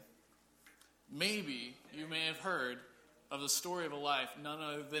Maybe you may have heard of the story of a life none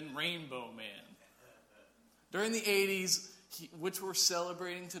other than Rainbow Man. During the 80s, which we're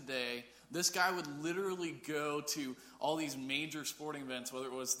celebrating today, this guy would literally go to all these major sporting events, whether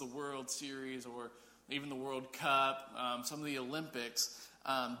it was the World Series or even the World Cup, some of the Olympics,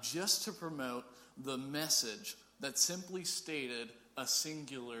 just to promote the message that simply stated a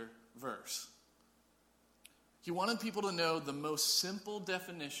singular verse. He wanted people to know the most simple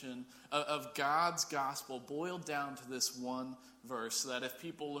definition of God's gospel boiled down to this one verse, so that if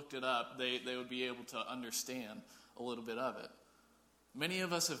people looked it up, they would be able to understand a little bit of it. Many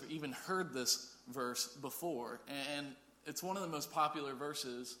of us have even heard this verse before, and it's one of the most popular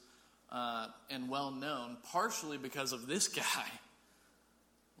verses and well known, partially because of this guy.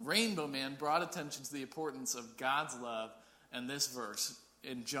 Rainbow Man brought attention to the importance of God's love and this verse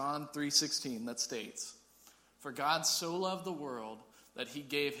in John 3:16 that states, "For God so loved the world that he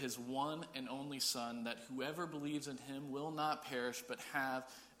gave his one and only Son, that whoever believes in him will not perish but have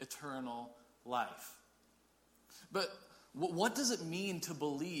eternal life." But what does it mean to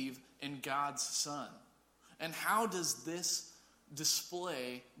believe in God's Son? And how does this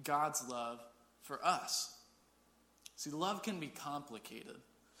display God's love for us? See, love can be complicated.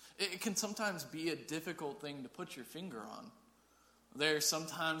 It can sometimes be a difficult thing to put your finger on. There's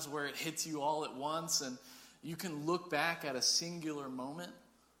sometimes where it hits you all at once and you can look back at a singular moment.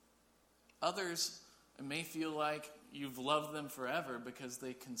 Others, it may feel like you've loved them forever because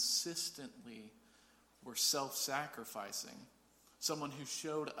they consistently were self-sacrificing. Someone who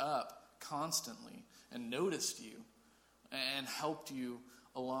showed up constantly and noticed you and helped you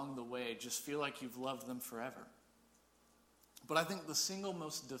along the way. Just feel like you've loved them forever. But I think the single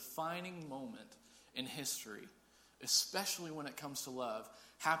most defining moment in history, especially when it comes to love,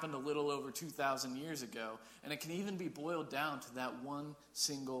 happened a little over 2,000 years ago, and it can even be boiled down to that one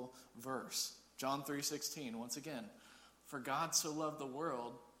single verse. John 3:16, once again, "For God so loved the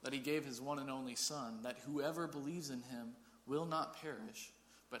world that he gave his one and only Son, that whoever believes in him will not perish,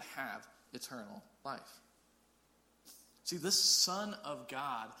 but have eternal life." See, this Son of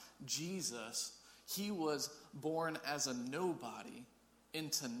God, Jesus, he was born as a nobody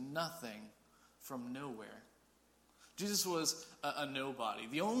into nothing from nowhere. Jesus was a nobody.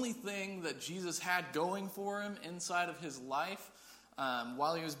 The only thing that Jesus had going for him inside of his life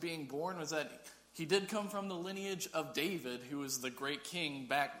while he was being born was that he did come from the lineage of David, who was the great king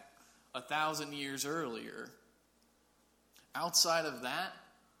back 1,000 years earlier. Outside of that,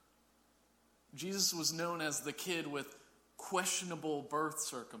 Jesus was known as the kid with questionable birth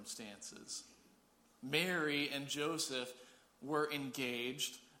circumstances. Mary and Joseph were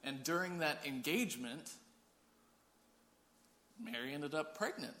engaged, and during that engagement, Mary ended up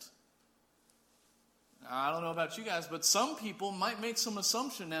pregnant. Now, I don't know about you guys, but some people might make some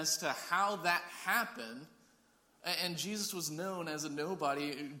assumption as to how that happened. And Jesus was known as a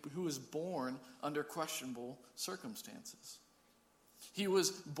nobody who was born under questionable circumstances. He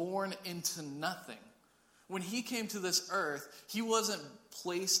was born into nothing. When he came to this earth, he wasn't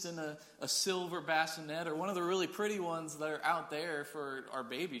placed in a silver bassinet or one of the really pretty ones that are out there for our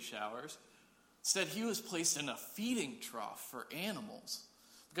baby showers. Instead, he was placed in a feeding trough for animals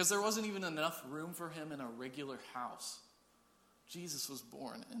because there wasn't even enough room for him in a regular house. Jesus was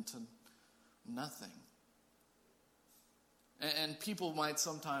born into nothing. And people might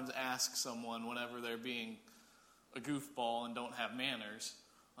sometimes ask someone whenever they're being a goofball and don't have manners,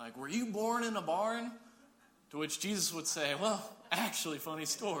 like, "Were you born in a barn?" To which Jesus would say, "Well, actually, funny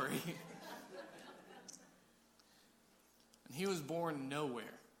story." And he was born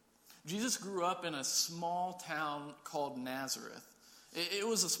nowhere. Jesus grew up in a small town called Nazareth. It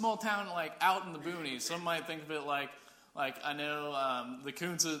was a small town like out in the boonies. Some might think of it like I know the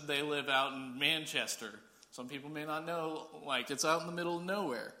Kuntzes, they live out in Manchester. Some people may not know, like it's out in the middle of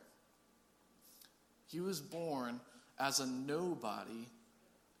nowhere. He was born as a nobody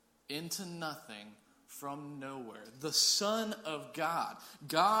into nothing from nowhere. The Son of God,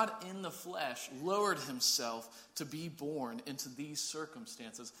 God in the flesh, lowered himself to be born into these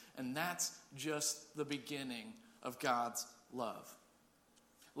circumstances. And that's just the beginning of God's love.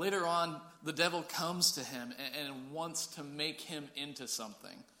 Later on, the devil comes to him and wants to make him into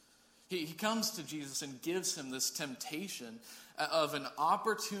something. He comes to Jesus and gives him this temptation of an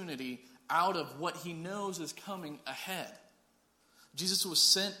opportunity out of what he knows is coming ahead. Jesus was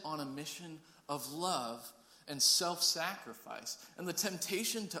sent on a mission of love and self-sacrifice. And the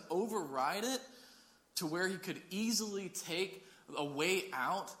temptation to override it to where he could easily take a way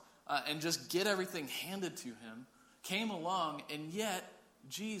out and just get everything handed to him came along, and yet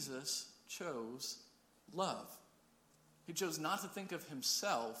Jesus chose love. He chose not to think of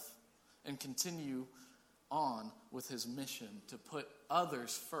himself and continue on with his mission to put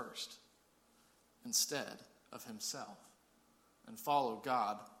others first instead of himself and follow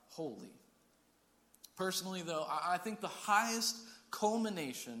God wholly. Personally, though, I think the highest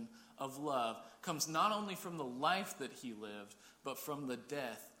culmination of love comes not only from the life that he lived, but from the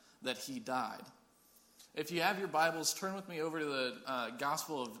death that he died. If you have your Bibles, turn with me over to the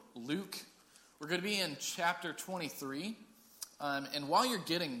Gospel of Luke. We're going to be in chapter 23. And while you're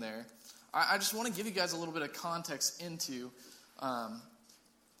getting there, I just want to give you guys a little bit of context into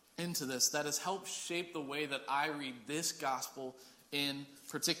this that has helped shape the way that I read this gospel in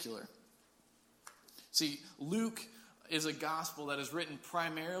particular. See, Luke is a gospel that is written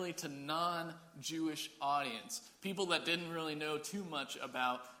primarily to non-Jewish audience, people that didn't really know too much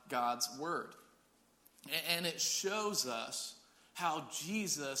about God's word. And it shows us how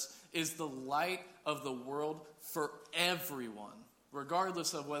Jesus is the light of the world for everyone,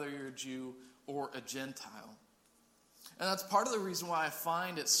 regardless of whether you're a Jew or a Gentile. And that's part of the reason why I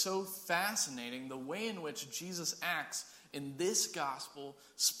find it so fascinating, the way in which Jesus acts in this gospel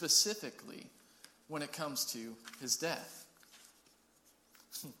specifically when it comes to his death.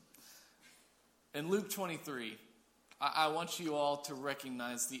 In Luke 23, I want you all to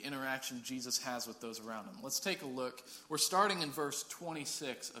recognize the interaction Jesus has with those around him. Let's take a look. We're starting in verse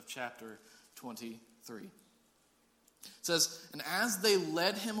 26 of chapter 23. It says, "And as they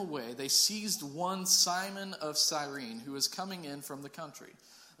led him away, they seized one Simon of Cyrene, who was coming in from the country,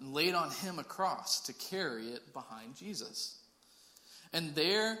 and laid on him a cross to carry it behind Jesus. And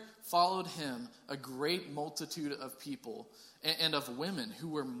there followed him a great multitude of people and of women who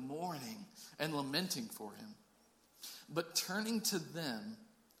were mourning and lamenting for him. But turning to them,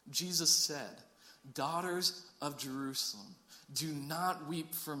 Jesus said, 'Daughters of Jerusalem, do not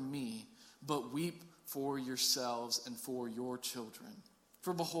weep for me, but weep for yourselves and for your children.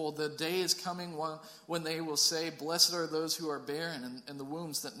 For behold, the day is coming when they will say, Blessed are those who are barren, and the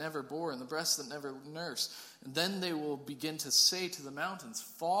wombs that never bore, and the breasts that never nursed. And then they will begin to say to the mountains,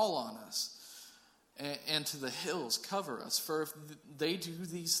 Fall on us, and to the hills, cover us. For if they do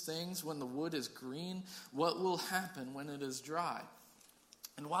these things when the wood is green, what will happen when it is dry?'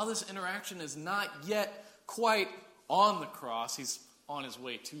 And while this interaction is not yet quite on the cross, he's on his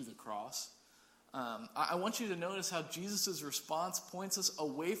way to the cross, I want you to notice how Jesus' response points us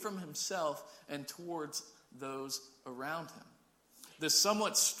away from himself and towards those around him. This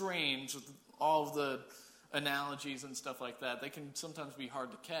somewhat strange, with all of the analogies and stuff like that, they can sometimes be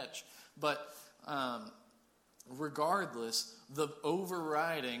hard to catch. But regardless, the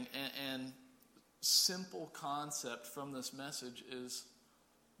overriding and simple concept from this message is,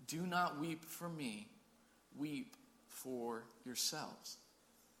 do not weep for me, weep for yourselves.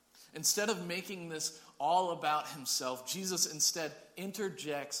 Instead of making this all about himself, Jesus instead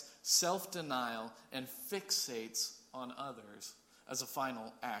interjects self-denial and fixates on others as a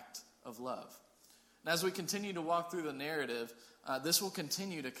final act of love. And as we continue to walk through the narrative, this will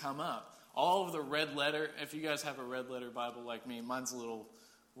continue to come up. All of the red letter, if you guys have a red letter Bible like me, mine's a little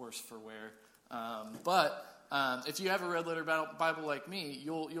worse for wear. But if you have a red letter Bible like me,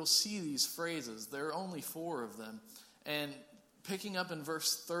 you'll see these phrases. There are only 4 of them. And picking up in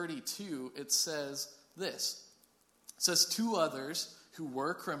verse 32, it says this. It says, 2 others who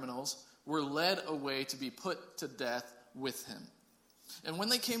were criminals were led away to be put to death with him. And when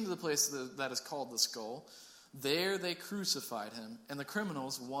they came to the place that is called the Skull, there they crucified him, and the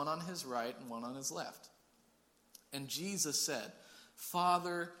criminals, one on his right and one on his left. And Jesus said,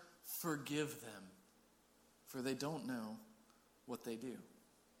 Father, forgive them, for they don't know what they do.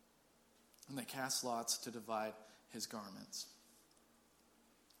 And they cast lots to divide his garments.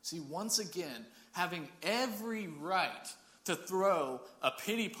 See, once again, having every right to throw a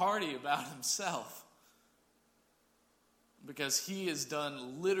pity party about himself, because he has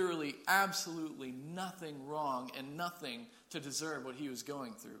done literally absolutely nothing wrong and nothing to deserve what he was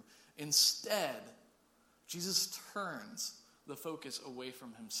going through. Instead, Jesus turns the focus away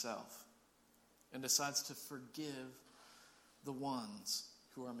from himself and decides to forgive the ones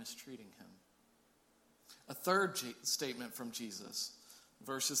who are mistreating him. A third statement from Jesus,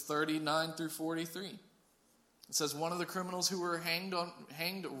 verses 39 through 43. It says, one of the criminals who were hanged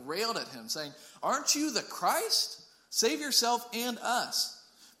railed at him, saying, Aren't you the Christ? Save yourself and us.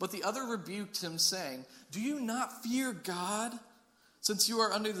 But the other rebuked him, saying, Do you not fear God, since you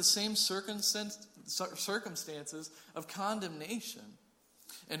are under the same circumstances of condemnation?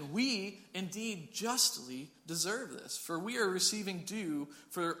 And we indeed justly deserve this, for we are receiving due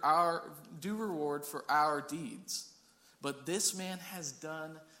reward for our deeds. But this man has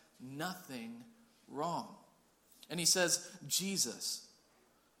done nothing wrong. And he says, Jesus,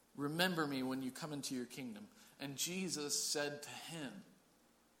 remember me when you come into your kingdom." And Jesus said to him,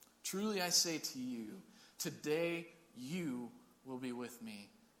 "Truly I say to you, today you will be with me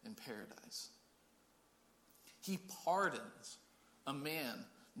in paradise." He pardons a man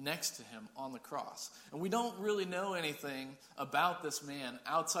next to him on the cross. And we don't really know anything about this man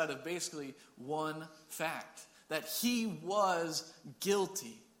outside of basically one fact, that he was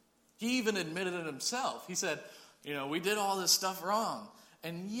guilty. He even admitted it himself. He said, "We did all this stuff wrong."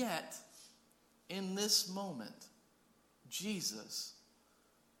 And yet, in this moment, Jesus,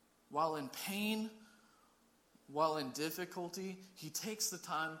 while in pain, while in difficulty, he takes the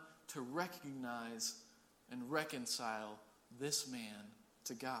time to recognize and reconcile this man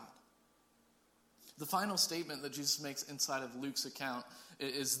to God. The final statement that Jesus makes inside of Luke's account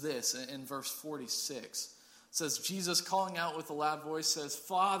is this, in verse 46. It says, Jesus, calling out with a loud voice, says,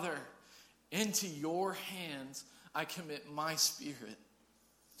 "Father, into your hands I commit my spirit."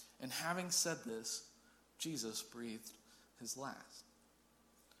 And having said this, Jesus breathed his last.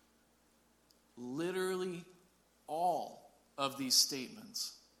 Literally all of these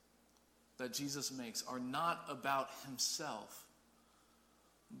statements that Jesus makes are not about himself,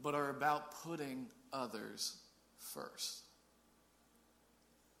 but are about putting others first.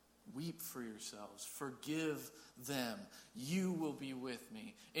 Weep for yourselves. Forgive them. You will be with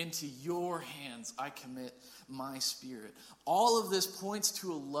me. Into your hands I commit my spirit. All of this points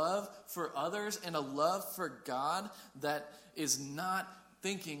to a love for others and a love for God that is not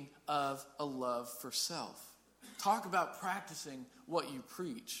thinking of a love for self. Talk about practicing what you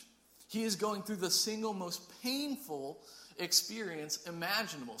preach. He is going through the single most painful experience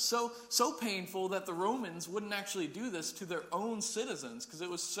imaginable. So painful that the Romans wouldn't actually do this to their own citizens because it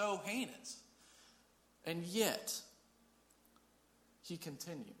was so heinous. And yet, he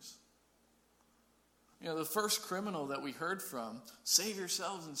continues. The first criminal that we heard from, "Save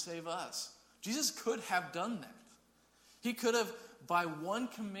yourselves and save us." Jesus could have done that. He could have, by one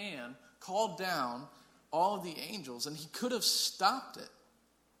command, called down all of the angels, and he could have stopped it.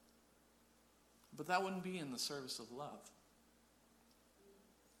 But that wouldn't be in the service of love.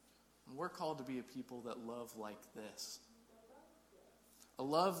 And we're called to be a people that love like this. A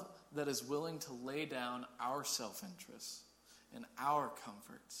love that is willing to lay down our self-interests and our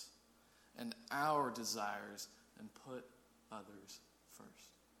comforts and our desires and put others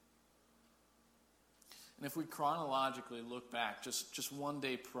first. And if we chronologically look back just one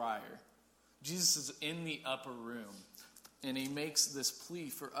day prior, Jesus is in the upper room. And he makes this plea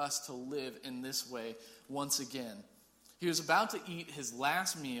for us to live in this way once again. He was about to eat his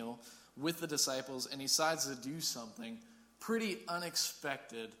last meal with the disciples, and he decides to do something pretty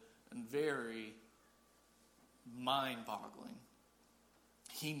unexpected and very mind-boggling.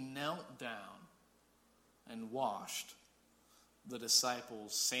 He knelt down and washed the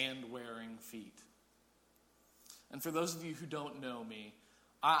disciples' sand-wearing feet. And for those of you who don't know me,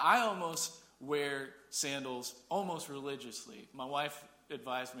 I almost wear sandals almost religiously. My wife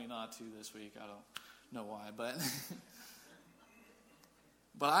advised me not to this week. I don't know why, but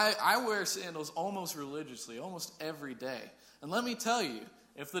I wear sandals almost religiously, almost every day. And let me tell you,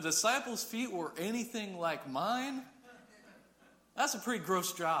 if the disciples' feet were anything like mine, that's a pretty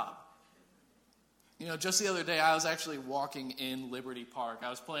gross job. Just the other day, I was actually walking in Liberty Park. I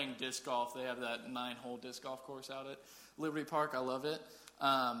was playing disc golf. They have that 9-hole disc golf course out at Liberty Park. I love it.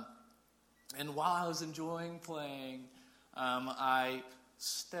 And while I was enjoying playing, I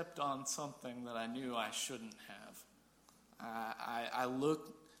stepped on something that I knew I shouldn't have. I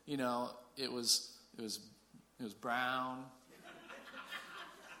looked, it was brown.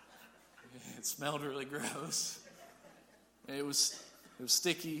 It smelled really gross. It was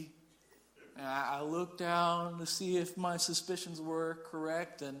sticky. And I looked down to see if my suspicions were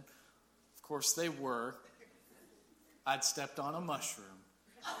correct, and of course they were. I'd stepped on a mushroom.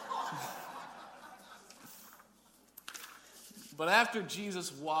 But after Jesus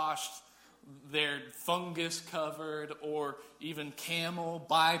washed their fungus-covered or even camel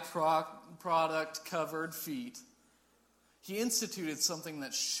byproduct-covered feet, he instituted something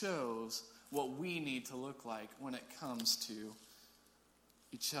that shows what we need to look like when it comes to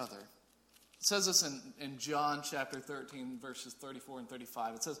each other. It says this in John chapter 13, verses 34 and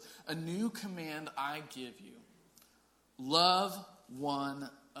 35. It says, "A new command I give you. Love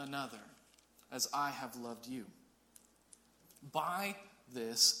one another as I have loved you. By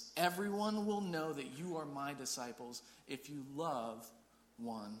this, everyone will know that you are my disciples if you love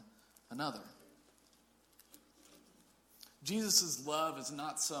one another." Jesus' love is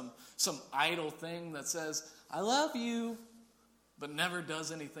not some idle thing that says, "I love you," but never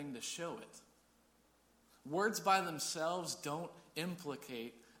does anything to show it. Words by themselves don't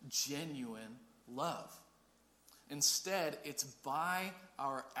implicate genuine love. Instead, it's by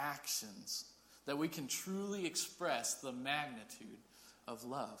our actions that we can truly express the magnitude of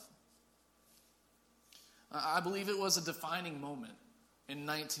love. I believe it was a defining moment in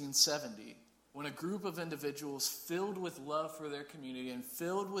 1970 when a group of individuals filled with love for their community and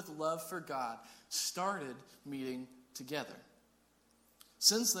filled with love for God started meeting together.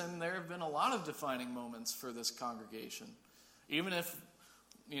 Since then, there have been a lot of defining moments for this congregation. Even if,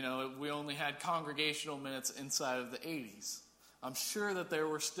 we only had congregational minutes inside of the 80s. I'm sure that there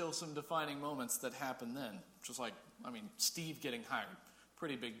were still some defining moments that happened then. Just like, Steve getting hired.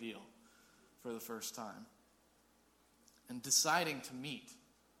 Pretty big deal for the first time. And deciding to meet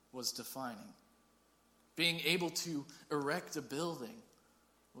was defining. Being able to erect a building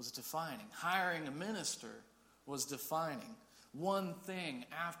was defining. Hiring a minister was defining. One thing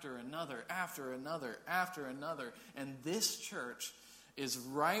after another, after another, after another. And this church is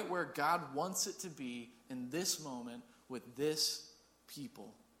right where God wants it to be in this moment with this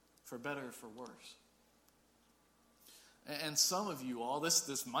people, for better or for worse. And some of you all,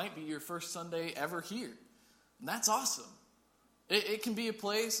 this might be your first Sunday ever here. And that's awesome. It can be a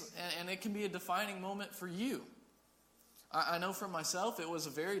place, and it can be a defining moment for you. I know for myself, it was a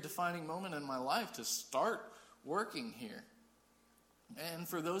very defining moment in my life to start working here. And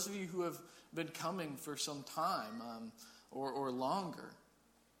for those of you who have been coming for some time or longer,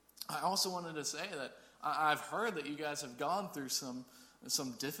 I also wanted to say that I've heard that you guys have gone through some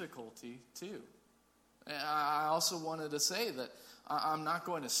difficulty too. And I also wanted to say that I'm not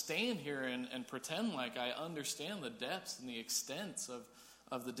going to stand here and pretend like I understand the depths and the extents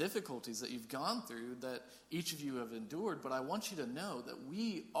of the difficulties that you've gone through, that each of you have endured, but I want you to know that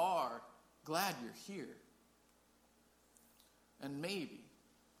we are glad you're here. And maybe,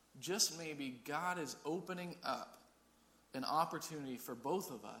 just maybe, God is opening up an opportunity for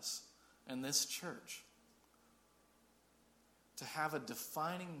both of us and this church to have a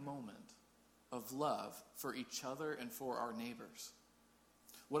defining moment of love for each other and for our neighbors.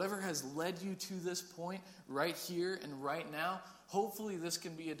 Whatever has led you to this point, right here and right now, hopefully this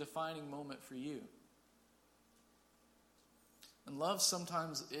can be a defining moment for you. And love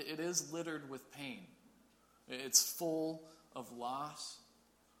sometimes, it is littered with pain. It's full of loss,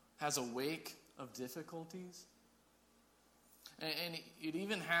 has a wake of difficulties, and it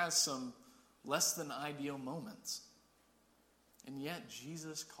even has some less than ideal moments. And yet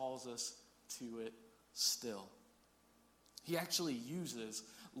Jesus calls us to it still. He actually uses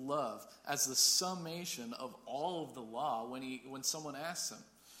love as the summation of all of the law when someone asks him.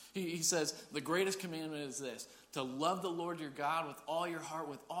 He says, the greatest commandment is this, to love the Lord your God with all your heart,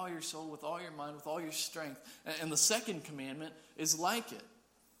 with all your soul, with all your mind, with all your strength. And the second commandment is like it.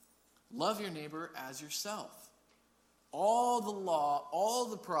 Love your neighbor as yourself. All the law, all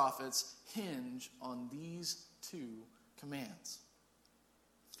the prophets hinge on these two commands.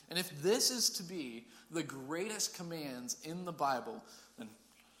 And if this is to be the greatest commands in the Bible, then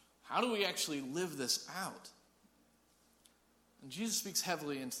how do we actually live this out? And Jesus speaks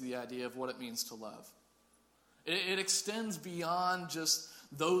heavily into the idea of what it means to love. It extends beyond just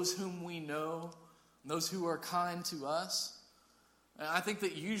those whom we know, those who are kind to us. And I think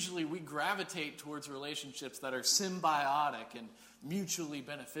that usually we gravitate towards relationships that are symbiotic and mutually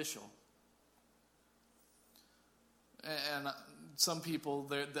beneficial. And some people,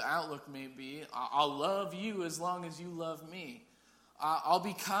 the outlook may be, I'll love you as long as you love me. I'll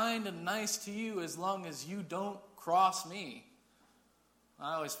be kind and nice to you as long as you don't cross me.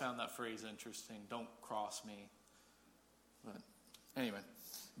 I always found that phrase interesting, don't cross me. But anyway,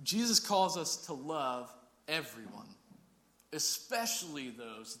 Jesus calls us to love everyone, especially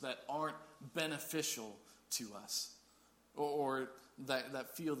those that aren't beneficial to us or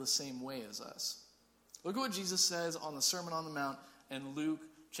that feel the same way as us. Look at what Jesus says on the Sermon on the Mount in Luke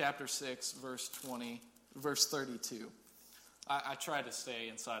chapter 6, verse 32. I try to stay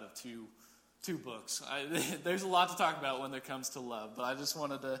inside of two books. There's a lot to talk about when it comes to love, but I just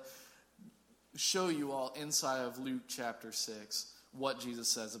wanted to show you all inside of Luke chapter 6 what Jesus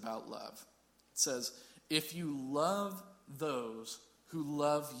says about love. It says, if you love those who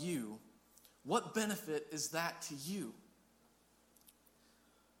love you, what benefit is that to you?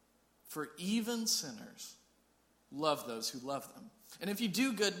 For even sinners love those who love them. And if you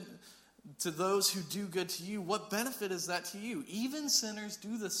do good to those who do good to you, what benefit is that to you? Even sinners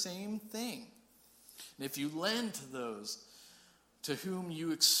do the same thing. And if you lend to those to whom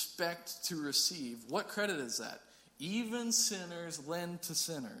you expect to receive, what credit is that? Even sinners lend to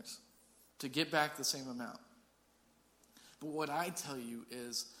sinners to get back the same amount. But what I tell you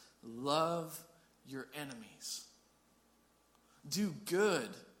is love your enemies. Do good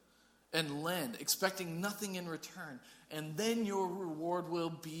and lend, expecting nothing in return. And then your reward will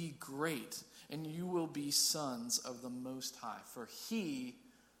be great, and you will be sons of the Most High. For He,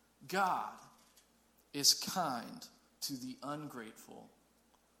 God, is kind to the ungrateful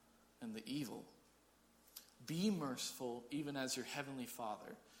and the evil. Be merciful, even as your heavenly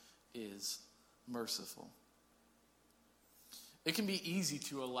Father is merciful. It can be easy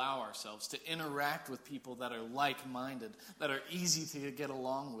to allow ourselves to interact with people that are like-minded, that are easy to get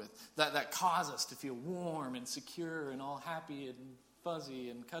along with, that cause us to feel warm and secure and all happy and fuzzy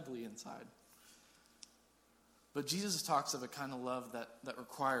and cuddly inside. But Jesus talks of a kind of love that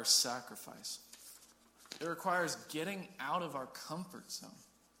requires sacrifice. It requires getting out of our comfort zone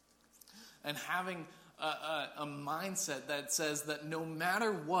and having a mindset that says that no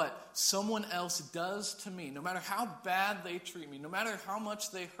matter what someone else does to me, no matter how bad they treat me, no matter how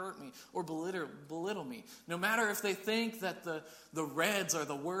much they hurt me or belittle me, no matter if they think that the Reds are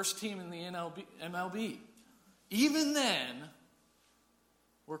the worst team in the MLB, even then,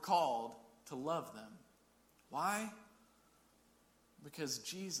 we're called to love them. Why? Because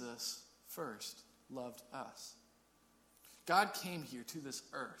Jesus first loved us. God came here to this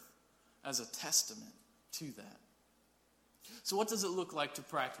earth as a testament to that. So what does it look like to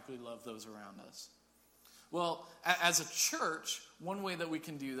practically love those around us? Well, as a church, one way that we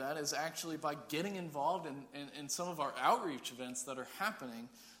can do that is actually by getting involved in some of our outreach events that are happening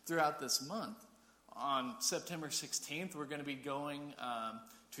throughout this month. On September 16th, we're going to be going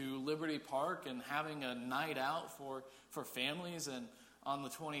to Liberty Park and having a night out for families. And on the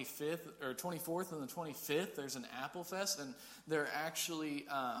 25th or 24th and the 25th, there's an Apple Fest, and they're actually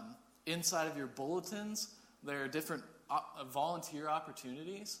inside of your bulletins. There are different volunteer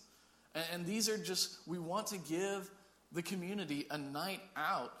opportunities, and these are just, we want to give the community a night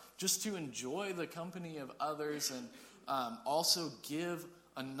out just to enjoy the company of others, and also give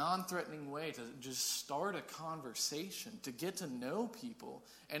a non-threatening way to just start a conversation, to get to know people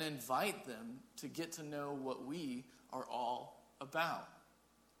and invite them to get to know what we are all about.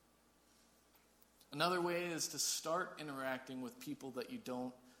 Another way is to start interacting with people that you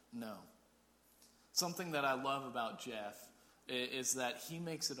don't know. Something that I love about Jeff is that he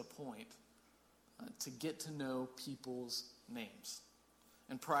makes it a point to get to know people's names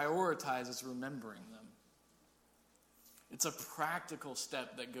and prioritizes remembering them. It's a practical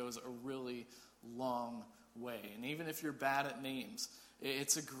step that goes a really long way. And even if you're bad at names,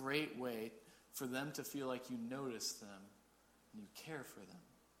 it's a great way for them to feel like you notice them and you care for them.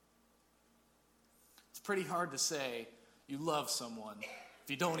 It's pretty hard to say you love someone if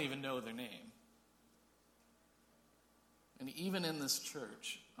you don't even know their name. And even in this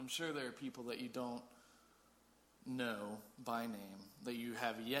church, I'm sure there are people that you don't know by name, that you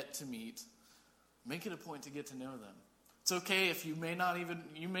have yet to meet. Make it a point to get to know them. It's okay if you may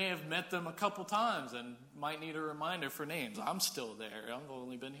have met them a couple times and might need a reminder for names. I'm still there. I've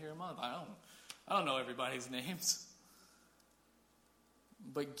only been here a month. I don't know everybody's names.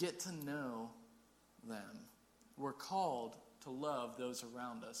 But get to know them. We're called to love those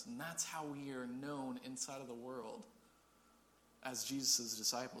around us, and that's how we are known inside of the world as Jesus'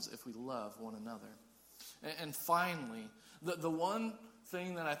 disciples, if we love one another. And finally, the one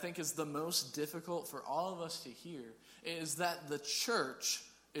thing that I think is the most difficult for all of us to hear is that the church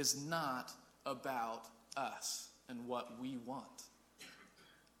is not about us and what we want.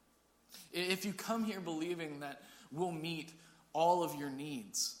 If you come here believing that we'll meet all of your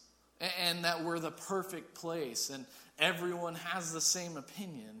needs and that we're the perfect place and everyone has the same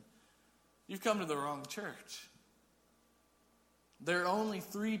opinion, you've come to the wrong church. There are only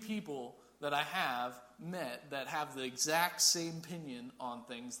 3 people that I have met that have the exact same opinion on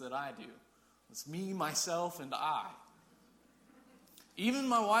things that I do. It's me, myself, and I. Even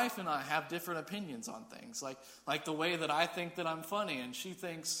my wife and I have different opinions on things, like the way that I think that I'm funny and she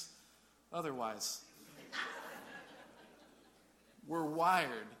thinks otherwise. We're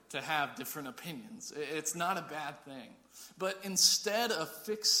wired to have different opinions. It's not a bad thing. But instead of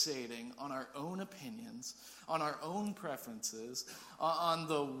fixating on our own opinions, on our own preferences, on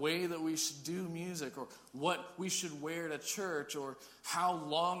the way that we should do music, or what we should wear to church, or how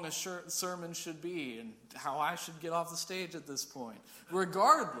long a sermon should be, and how I should get off the stage at this point,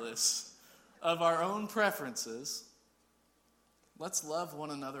 regardless of our own preferences, let's love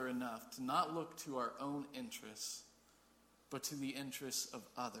one another enough to not look to our own interests, but to the interests of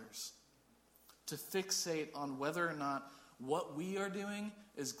others. To fixate on whether or not what we are doing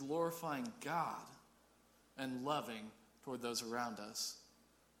is glorifying God and loving toward those around us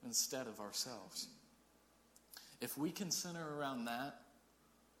instead of ourselves. If we can center around that,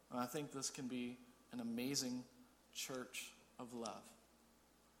 I think this can be an amazing church of love.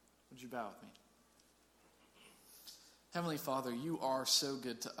 Would you Would you bow with me? Heavenly Father, you are so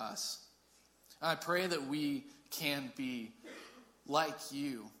good to us. I pray that we can be like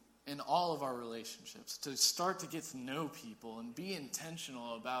you in all of our relationships, to start to get to know people and be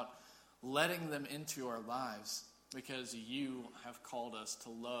intentional about letting them into our lives, because you have called us to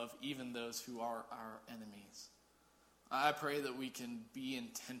love even those who are our enemies. I pray that we can be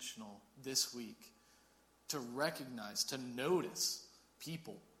intentional this week to recognize, to notice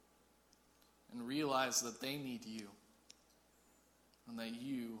people and realize that they need you and that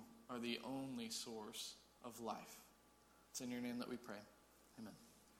you are the only source of life. It's in your name that we pray. Amen.